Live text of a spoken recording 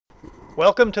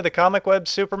Welcome to the Comic Web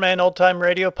Superman Old Time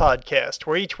Radio podcast,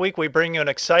 where each week we bring you an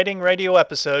exciting radio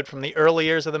episode from the early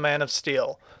years of the Man of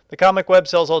Steel. The Comic Web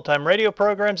sells old-time radio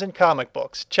programs and comic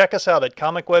books. Check us out at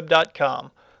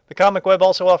comicweb.com. The Comic Web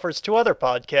also offers two other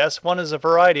podcasts. One is a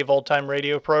variety of old-time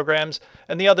radio programs,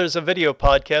 and the other is a video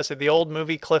podcast of the old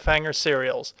movie cliffhanger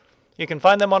serials. You can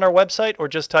find them on our website or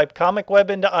just type Comic Web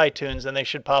into iTunes and they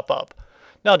should pop up.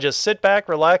 Now just sit back,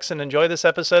 relax, and enjoy this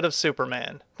episode of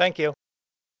Superman. Thank you.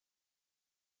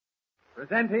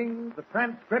 Presenting the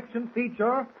transcription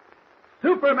feature,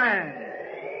 Superman.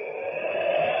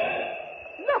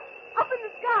 Look, up in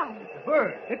the sky. It's a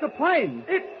bird. It's a plane.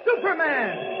 It's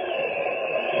Superman.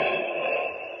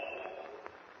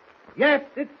 Yes,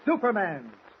 it's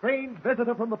Superman, strange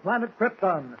visitor from the planet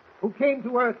Krypton, who came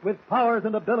to Earth with powers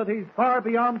and abilities far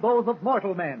beyond those of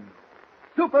mortal men.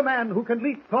 Superman, who can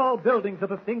leap tall buildings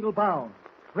at a single bound,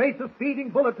 race a speeding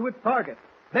bullet to its target,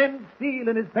 bend steel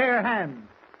in his bare hands,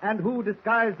 and who,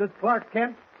 disguised as Clark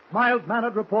Kent,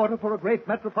 mild-mannered reporter for a great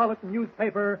metropolitan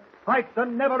newspaper, fights a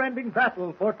never-ending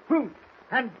battle for truth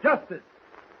and justice.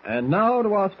 And now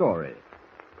to our story.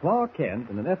 Clark Kent,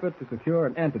 in an effort to secure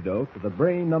an antidote to the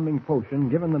brain-numbing potion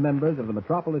given the members of the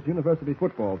Metropolis University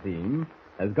football team,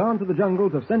 has gone to the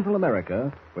jungles of Central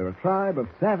America, where a tribe of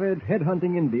savage,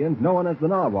 head-hunting Indians known as the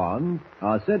Narwhals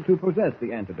are said to possess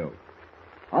the antidote.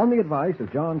 On the advice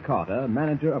of John Carter,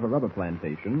 manager of a rubber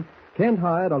plantation, Kent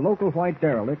hired a local white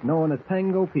derelict known as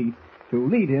Pango Pete to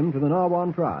lead him to the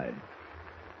Narwan tribe.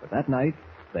 But that night,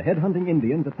 the head-hunting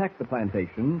Indians attacked the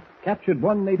plantation, captured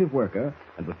one native worker,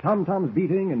 and with tom-toms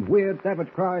beating and weird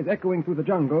savage cries echoing through the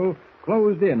jungle,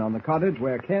 closed in on the cottage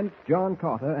where Kent, John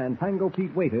Carter, and Pango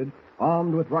Pete waited,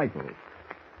 armed with rifles.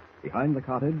 Behind the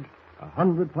cottage,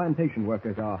 100 plantation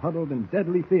workers are huddled in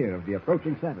deadly fear of the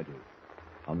approaching savages.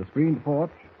 On the screened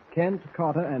porch, Kent,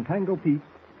 Carter, and Pango Pete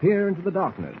peer into the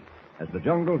darkness as the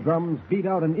jungle drums beat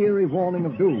out an eerie warning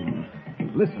of doom.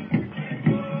 Listen.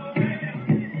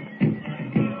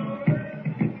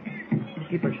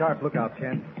 Keep a sharp lookout,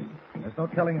 Kent. There's no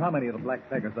telling how many of the black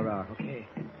beggars there are. Okay.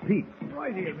 Pete,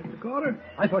 Right here, Mr. Carter.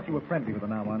 I thought you were friendly with the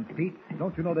Narwhals. Pete,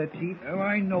 don't you know their chief? Oh,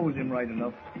 I knows him right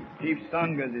enough. Chief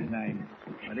Sanga's his name.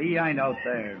 But he ain't out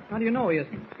there. How do you know he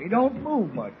isn't? He don't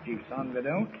move much, Chief Sanga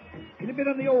don't. He's a bit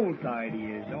on the old side, he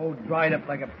is. Oh, dried up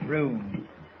like a prune.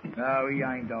 No, he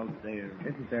ain't out there.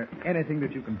 Isn't there anything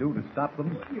that you can do to stop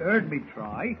them? You heard me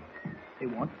try. They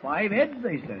want 5 heads,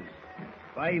 they says.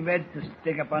 5 heads to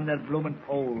stick up on their bloomin'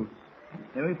 pole.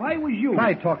 Now, if I was you...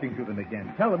 Try talking to them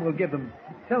again. Tell them we'll give them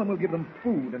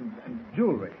food and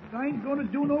jewelry. It ain't gonna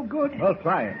do no good. Well,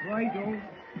 try it. Right-o.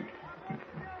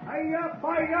 Hiya,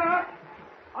 fire!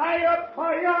 Hiya,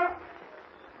 fire!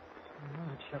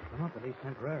 Well, it shut them up, at least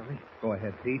temporarily. Go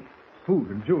ahead, Pete. Food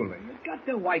and jewelry. You got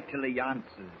to wait till he answers.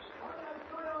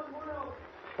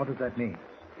 What does that mean?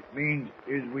 It means,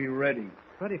 is we ready?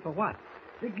 Ready for what?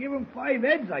 To give him 5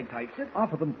 heads, I types it.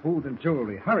 Offer them food and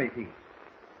jewelry. Hurry, Pete.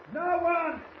 No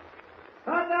one!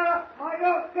 Thunder, my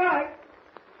outside!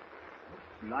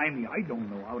 Blimey, I don't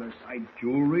know how to cite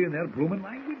jewelry in their bloomin'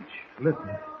 language. Listen.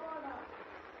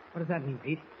 What does that mean,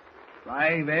 Pete?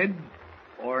 5 heads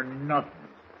or nothing.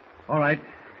 All right.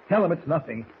 Tell them it's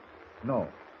nothing. No.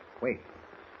 Wait.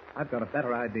 I've got a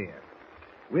better idea.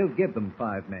 We'll give them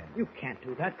 5 men. You can't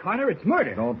do that, Carter. It's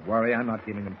murder. Don't worry. I'm not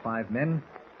giving them 5 men.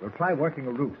 We'll try working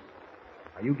a ruse.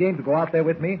 Are you game to go out there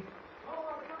with me?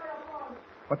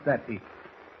 What's that, Pete?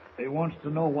 They wants to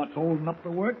know what's holding up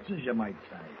the works, as you might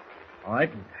say. All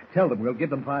right. Tell them we'll give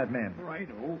them 5 men.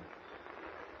 Right-o.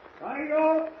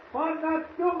 Right-o, but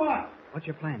not too much. What's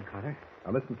your plan, Carter?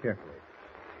 Now listen carefully.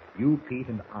 You, Pete,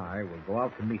 and I will go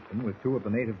out to meet them with 2 of the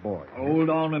native boys. Hold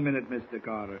on a minute, Mr.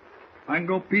 Carter.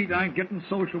 Pango Pete ain't getting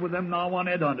social with them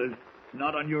Narwan headhunters.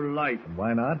 Not on your life. And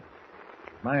why not?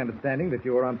 It's my understanding that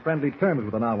you are on friendly terms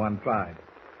with the Narwan tribe.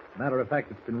 Matter of fact,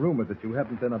 it's been rumored that you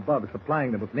haven't been above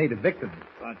supplying them with native victims.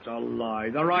 That's a lie.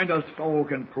 There ain't a soul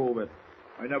can prove it.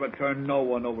 I never turned no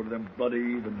one over to them bloody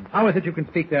heathens. How is it you can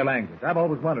speak their language? I've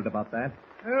always wondered about that.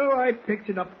 Oh, I picked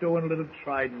it up doing a little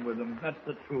trading with them. That's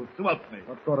the truth. So help me.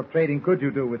 What sort of trading could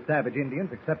you do with savage Indians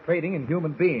except trading in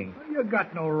human beings? You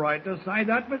got no right to say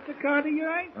that, Mr. Carter,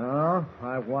 you ain't. Oh,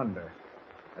 I wonder.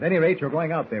 At any rate, you're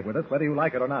going out there with us, whether you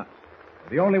like it or not.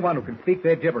 You're the only one who can speak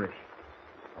their gibberish.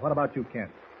 Now, what about you,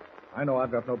 Kent? I know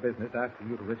I've got no business asking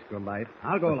you to risk your life.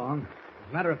 I'll go along.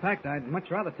 As a matter of fact, I'd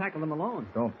much rather tackle them alone.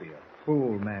 Don't be a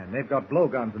fool, man. They've got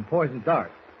blowguns and poison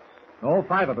darts. All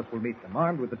 5 of us will meet them,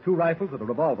 armed with the 2 rifles and the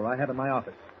revolver I have in my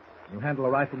office. Can you handle a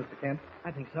rifle, Mr. Kent?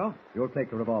 I think so. You'll take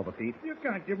the revolver, Pete. You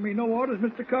can't give me no orders,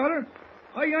 Mr. Carter.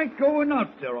 I ain't going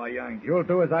out there, I ain't. You'll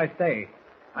do as I say.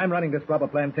 I'm running this rubber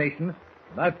plantation.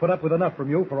 And I've put up with enough from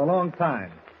you for a long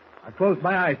time. I've closed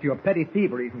my eyes to your petty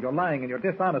thieveries and your lying and your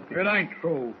dishonesty. It ain't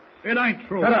true. It ain't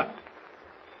true. Shut up.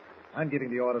 I'm giving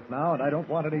the orders now, and I don't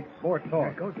want any more There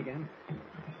talk. it goes again.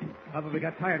 Probably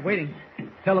got tired waiting.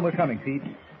 Tell them we're coming, Pete.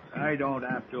 I don't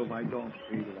have to if I don't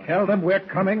feel like it. Tell them we're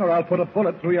coming, or I'll put a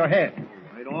bullet through your head.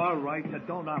 All right, I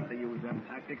don't have to use them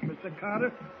tactics, Mr.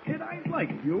 Carter. It ain't like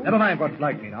you. Never mind what's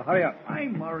like me. Now, hurry up.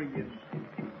 I'm worrying.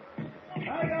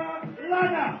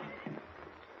 Lana!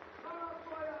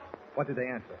 What did they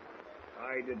answer?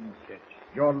 I didn't catch.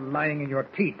 You're lying in your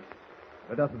teeth.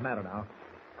 It doesn't matter now.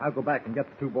 I'll go back and get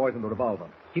the two boys and the revolver.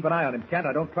 Keep an eye on him, Kent.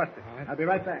 I don't trust him. All right. I'll be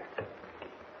right back.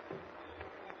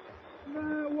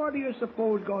 Now, what do you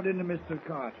suppose got into Mr.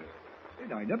 Carter?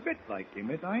 It ain't a bit like him.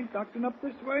 It ain't acting up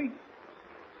this way.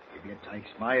 If you takes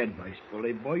my advice,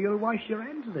 bully boy, you'll wash your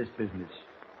hands of this business.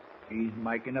 He's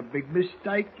making a big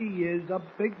mistake. He is a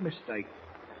big mistake.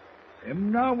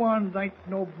 Them no ones ain't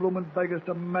no bloomin' beggars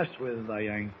to mess with, they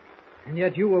ain't. And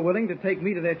yet you were willing to take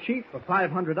me to their chief for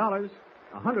 $500,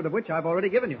 100 of which I've already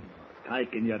given you.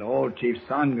 Taking your old chief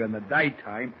Sangha in the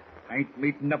daytime ain't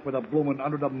meeting up with a bloomin'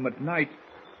 100 of them at night.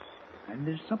 And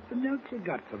there's something else you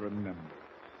got to remember.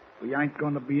 We ain't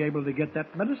going to be able to get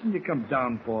that medicine you come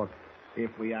down for if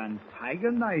we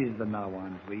antagonize the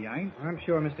Nawans. We ain't. I'm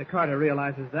sure Mr. Carter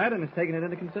realizes that and has taken it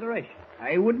into consideration.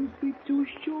 I wouldn't be too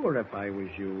sure if I was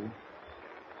you.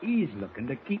 He's looking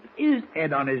to keep his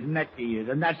head on his neck, he is,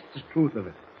 and that's the truth of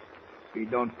it. He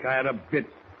don't care a bit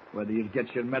whether you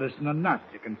get your medicine or not.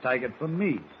 You can take it from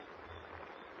me.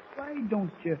 Why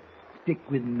don't you stick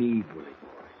with me, bully boy?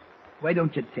 Why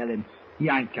don't you tell him he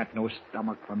ain't got no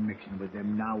stomach for mixing with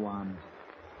them Nawans?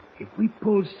 If we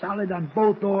pull solid on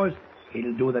both oars,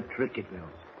 he'll do the trick, it will.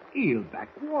 He'll back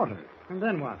water. And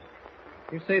then what?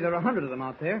 You say there are 100 of them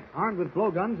out there, armed with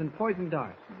blowguns and poison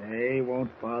darts. They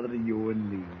won't bother you and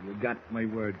me. You got my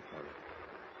word for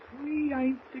it. We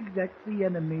ain't exactly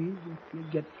enemies, if you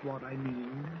get what I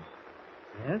mean.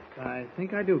 Yes, I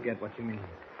think I do get what you mean.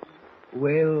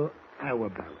 Well, how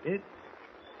about it?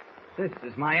 This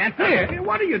is my answer. Hey,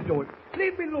 what are you doing?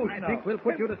 Leave me loose I now. think we'll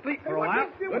put you to sleep for a while.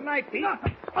 Good night, Pete.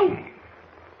 Oh!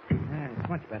 It's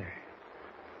much better.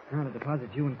 Now to deposit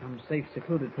you in some safe,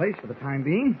 secluded place for the time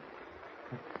being.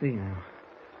 Let's see now.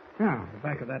 Now, the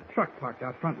back of that truck parked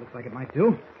out front looks like it might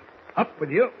do. Up with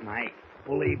you, my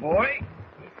bully boy.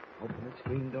 Open the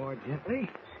screen door gently.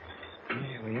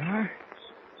 There we are.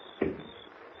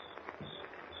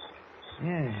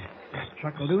 Yes, that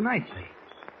truck will do nicely.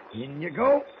 In you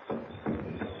go.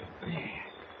 There.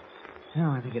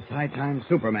 Now, I think it's high time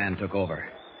Superman took over.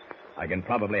 I can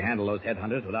probably handle those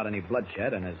headhunters without any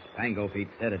bloodshed, and as Pango Pete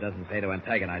said, it doesn't pay to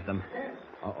antagonize them.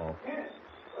 Uh-oh.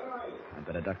 I'd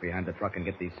better duck behind the truck and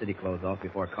get these city clothes off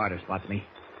before Carter spots me.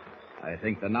 I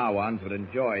think the Nawans would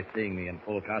enjoy seeing me in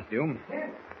full costume.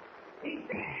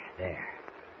 There.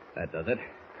 That does it.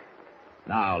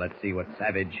 Now let's see what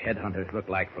savage headhunters look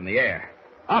like from the air.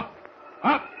 Up!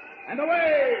 Up! And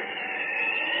away!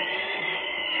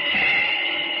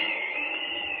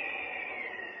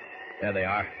 There they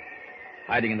are,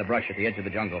 hiding in the brush at the edge of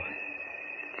the jungle.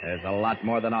 There's a lot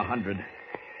more than 100.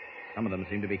 Some of them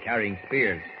seem to be carrying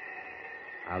spears.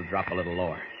 I'll drop a little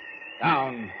lower.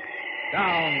 Down!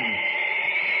 Down!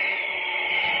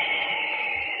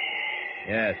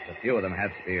 Yes, a few of them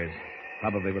have spears,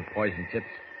 probably with poison tips.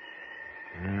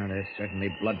 They're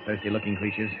certainly bloodthirsty-looking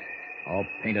creatures, all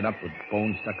painted up with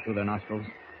bones stuck through their nostrils.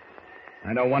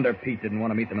 I no wonder Pete didn't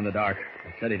want to meet them in the dark.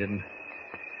 I said he didn't.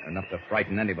 They're enough to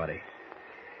frighten anybody.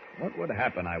 What would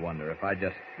happen, I wonder, if I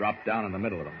just dropped down in the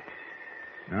middle of them?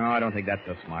 No, I don't think that's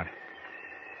so smart.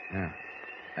 Yeah,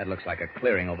 that looks like a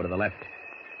clearing over to the left.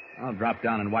 I'll drop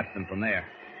down and watch them from there.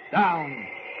 Down!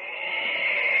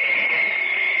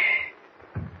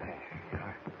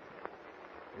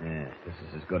 Yes, this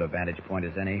is as good a vantage point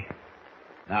as any.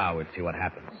 Now we'll see what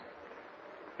happens.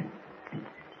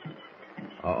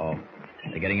 Uh-oh.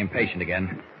 They're getting impatient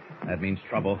again. That means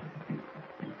trouble.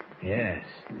 Yes,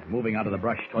 they're moving out of the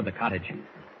brush toward the cottage.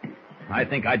 I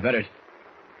think I'd better...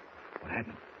 What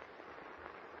happened?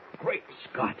 Great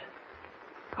Scott.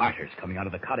 Carter's coming out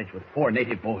of the cottage with 4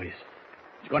 native boys.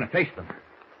 He's going to face them.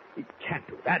 He can't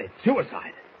do that. It's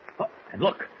suicide. Oh, and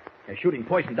look, they're shooting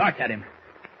poison darts at him.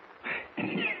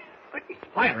 He's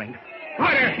firing.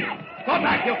 Carter! Go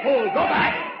back, you fool! Go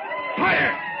back!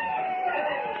 Carter!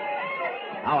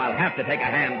 Now I'll have to take a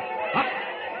hand. Up!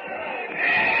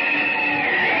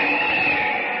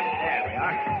 There we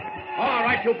are. All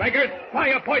right, you beggars. Fire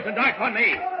your poison darts on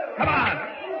me. Come on.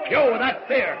 You with that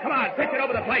spear. Come on, pitch it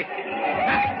over the place.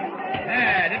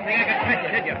 There, didn't think I could catch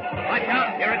it, did you? Watch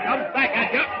out. Here it comes back at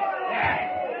you.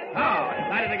 There. Now, it's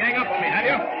decided to gang up on me, have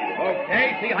you?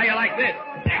 Okay, see how you like this.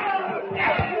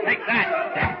 Take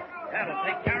that. That'll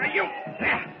take care of you.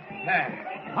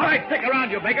 There. All right, stick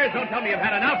around, you beggars. Don't tell me you've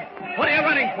had enough. What are you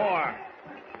running for?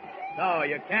 So,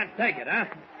 you can't take it, huh?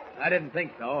 I didn't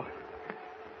think so.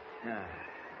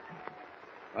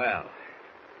 Well,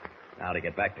 now to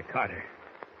get back to Carter.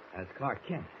 That's Clark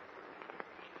Kent.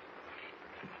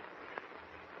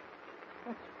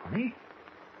 That's funny.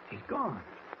 He's gone.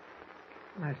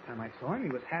 Last time I saw him, he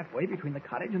was halfway between the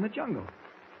cottage and the jungle.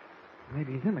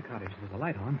 Maybe he's in the cottage. There's a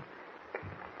light on.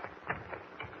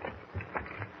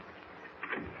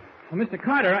 Well, Mr.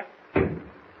 Carter,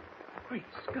 Great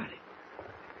Scotty.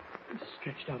 He's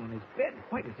stretched out on his bed,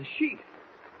 white as a sheet.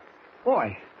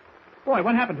 Boy,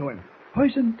 what happened to him?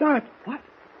 Poison dart. What?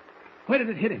 Where did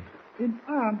it hit him? In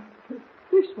arm.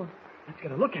 This one. Let's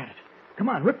get a look at it. Come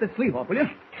on, rip the sleeve off, will you?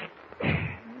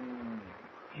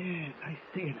 Yes, I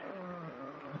see it.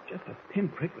 Just a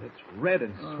pinprick, but it's red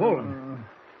and swollen.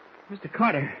 Mr.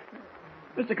 Carter,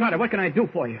 what can I do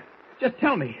for you? Just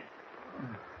tell me.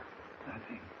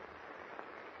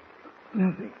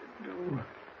 Nothing to do.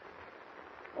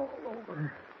 All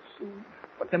over soon.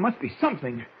 But there must be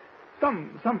something.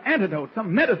 Some antidote,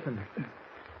 some medicine.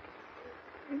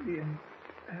 Indians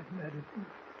have medicine,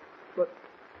 but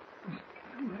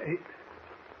too late.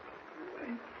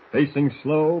 Facing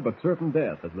slow but certain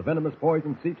death as the venomous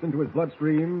poison seeps into his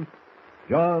bloodstream,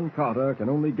 John Carter can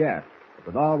only gasp that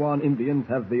the Darwan Indians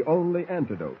have the only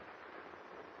antidote.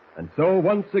 And so,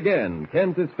 once again,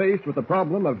 Kent is faced with the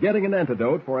problem of getting an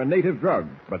antidote for a native drug.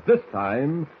 But this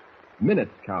time,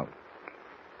 minutes count.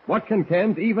 What can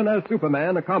Kent, even as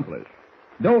Superman, accomplish?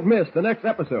 Don't miss the next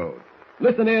episode.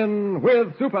 Listen in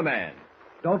with Superman.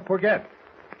 Don't forget,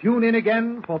 tune in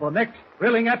again for the next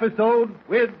thrilling episode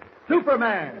with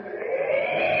Superman.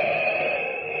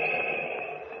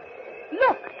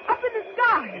 Look, up in the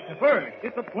sky. It's a bird.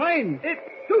 It's a plane. It's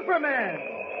Superman.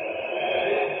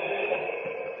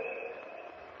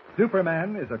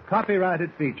 Superman is a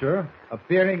copyrighted feature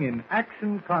appearing in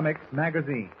Action Comics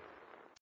magazine.